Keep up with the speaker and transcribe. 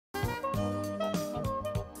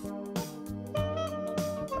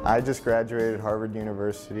I just graduated Harvard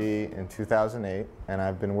University in 2008, and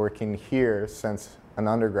I've been working here since an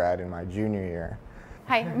undergrad in my junior year.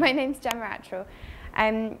 Hi, my name's Gemma Attrell.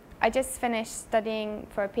 I just finished studying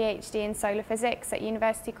for a PhD in solar physics at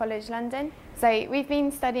University College London. So we've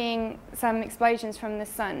been studying some explosions from the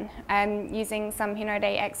sun using some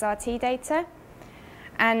Hinode XRT data.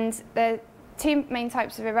 And there are two main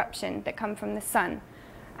types of eruption that come from the sun.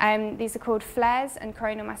 These are called flares and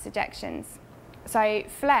coronal mass ejections. So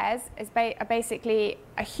flares are basically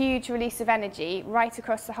a huge release of energy right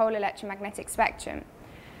across the whole electromagnetic spectrum.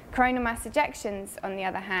 Coronal mass ejections, on the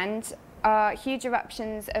other hand, are huge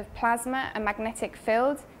eruptions of plasma and magnetic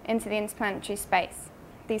field into the interplanetary space.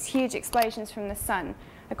 These huge explosions from the sun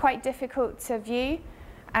are quite difficult to view.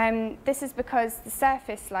 This is because the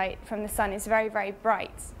surface light from the sun is very, very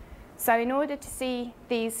bright. So in order to see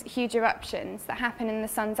these huge eruptions that happen in the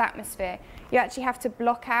sun's atmosphere, you actually have to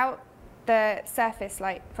block out the surface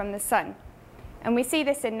light from the sun. And we see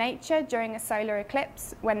this in nature during a solar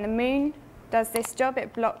eclipse. When the moon does this job,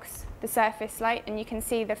 it blocks the surface light and you can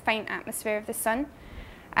see the faint atmosphere of the sun.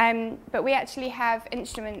 But we actually have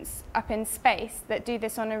instruments up in space that do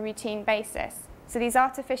this on a routine basis. So these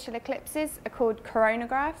artificial eclipses are called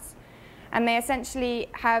coronagraphs, and they essentially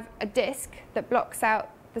have a disk that blocks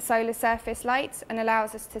out the solar surface light and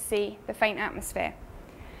allows us to see the faint atmosphere.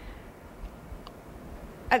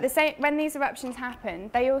 When these eruptions happen,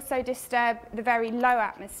 they also disturb the very low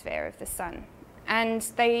atmosphere of the sun, and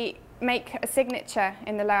they make a signature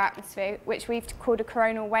in the low atmosphere, which we've called a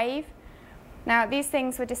coronal wave. Now, these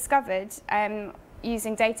things were discovered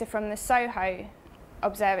using data from the SOHO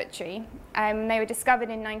observatory. They were discovered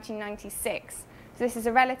in 1996. So this is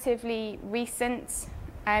a relatively recent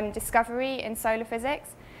discovery in solar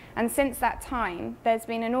physics. And since that time, there's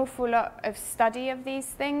been an awful lot of study of these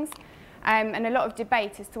things and a lot of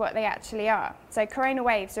debate as to what they actually are. So coronal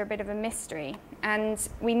waves are a bit of a mystery. And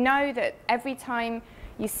we know that every time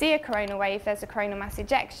you see a coronal wave, there's a coronal mass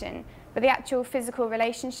ejection, but the actual physical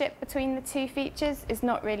relationship between the two features is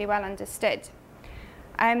not really well understood.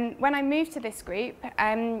 When I moved to this group,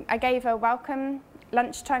 I gave a welcome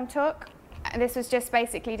lunchtime talk. This was just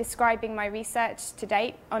basically describing my research to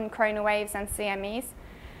date on coronal waves and CMEs.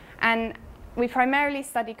 And we primarily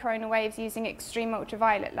study coronal waves using extreme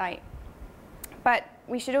ultraviolet light. But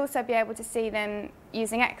we should also be able to see them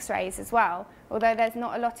using X-rays as well, although there's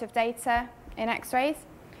not a lot of data in X-rays.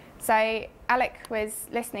 So Alec was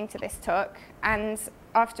listening to this talk, and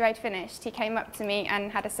after I'd finished, he came up to me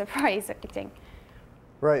and had a surprise meeting.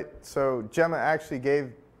 Right, so Gemma actually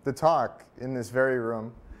gave the talk in this very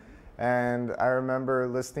room, and I remember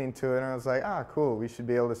listening to it, and I was like, ah, cool, we should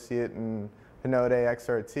be able to see it in Hinode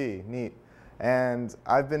XRT, neat. And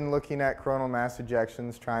I've been looking at coronal mass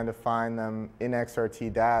ejections, trying to find them in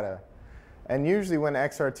XRT data. And usually when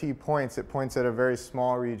XRT points, it points at a very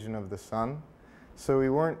small region of the sun.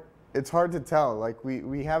 So it's hard to tell. Like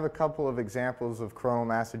we have a couple of examples of coronal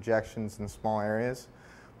mass ejections in small areas,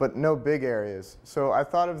 but no big areas. So I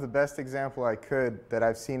thought of the best example I could that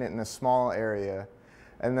I've seen it in a small area.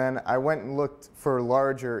 And then I went and looked for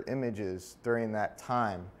larger images during that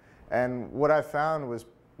time. And what I found was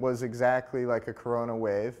exactly like a corona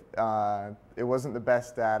wave. It wasn't the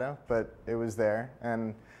best data, but it was there.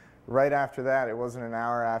 And right after that, it wasn't an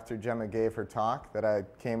hour after Gemma gave her talk that I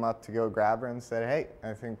came up to go grab her and said, hey,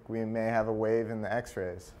 I think we may have a wave in the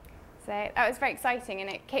X-rays. So that was very exciting, and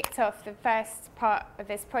it kicked off the first part of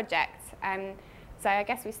this project. So I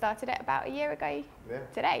guess we started it about a year ago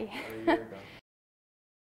today. About a year ago.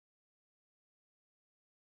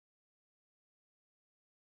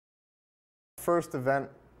 First event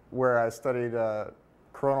where I studied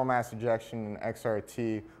coronal mass ejection in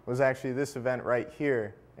XRT was actually this event right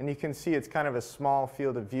here. And you can see it's kind of a small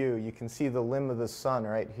field of view. You can see the limb of the sun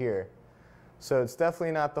right here. So it's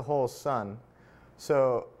definitely not the whole sun.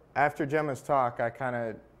 So after Gemma's talk, I kind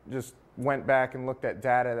of just went back and looked at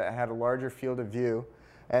data that had a larger field of view.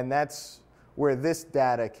 And that's where this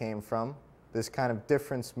data came from, this kind of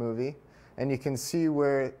difference movie. And you can see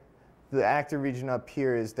where the active region up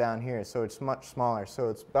here is down here, so it's much smaller. So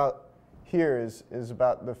it's about here is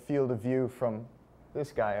about the field of view from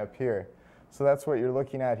this guy up here. So that's what you're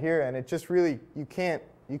looking at here, and it just really, you can't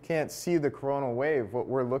see the coronal wave, what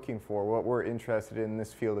we're looking for, what we're interested in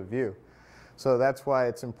this field of view. So that's why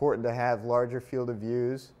it's important to have larger field of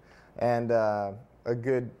views and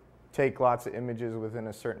take lots of images within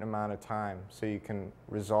a certain amount of time so you can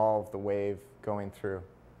resolve the wave going through.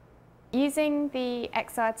 Using the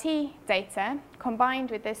XRT data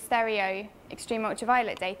combined with the stereo extreme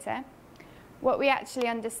ultraviolet data, what we actually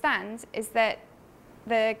understand is that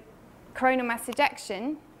the coronal mass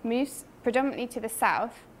ejection moves predominantly to the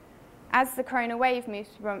south as the coronal wave moves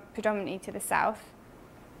predominantly to the south,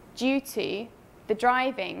 due to the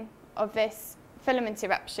driving of this filament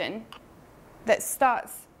eruption that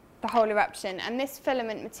starts the whole eruption. And this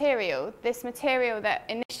filament material, this material that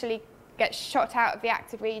initially gets shot out of the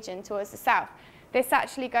active region towards the south, this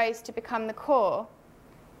actually goes to become the core,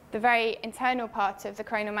 the very internal part of the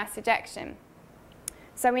coronal mass ejection.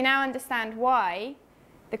 So we now understand why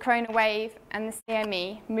the coronal wave and the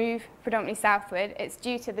CME move predominantly southward. It's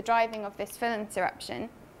due to the driving of this filament eruption.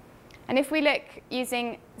 And if we look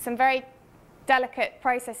using some very delicate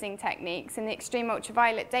processing techniques in the extreme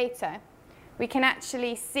ultraviolet data, we can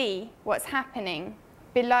actually see what's happening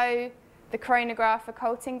below the coronagraph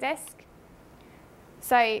occulting disk.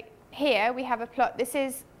 So here we have a plot. This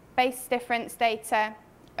is base difference data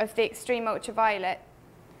of the extreme ultraviolet.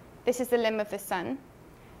 This is the limb of the sun.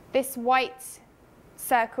 This white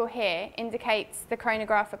circle here indicates the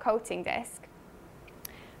coronagraph occulting disk.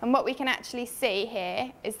 And what we can actually see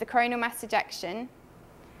here is the coronal mass ejection.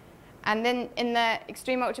 And then in the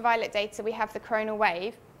extreme ultraviolet data, we have the coronal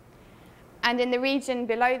wave. And in the region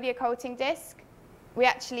below the occulting disk, we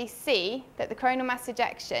actually see that the coronal mass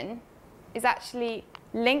ejection is actually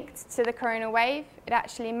linked to the coronal wave. It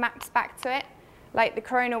actually maps back to it, like the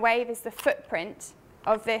coronal wave is the footprint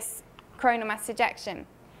of this coronal mass ejection.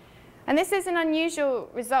 And this is an unusual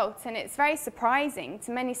result, and it's very surprising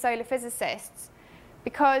to many solar physicists,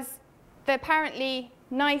 because the apparently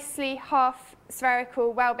nicely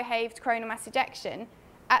half-spherical, well-behaved coronal mass ejection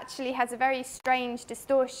actually has a very strange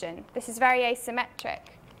distortion. This is very asymmetric.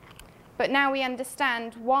 But now we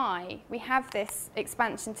understand why we have this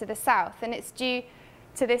expansion to the south, and it's due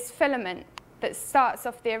to this filament that starts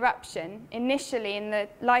off the eruption, initially in the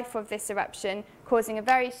life of this eruption, causing a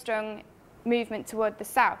very strong movement toward the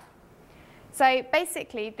south. So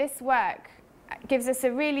basically, this work gives us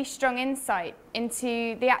a really strong insight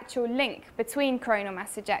into the actual link between coronal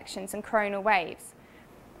mass ejections and coronal waves.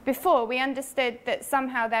 Before, we understood that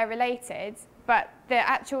somehow they're related, but the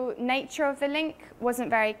actual nature of the link wasn't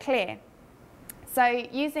very clear. So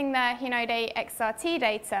using the Hinode XRT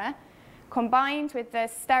data, combined with the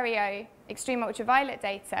stereo extreme ultraviolet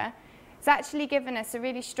data, it's actually given us a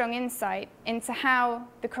really strong insight into how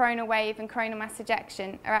the coronal wave and coronal mass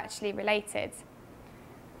ejection are actually related.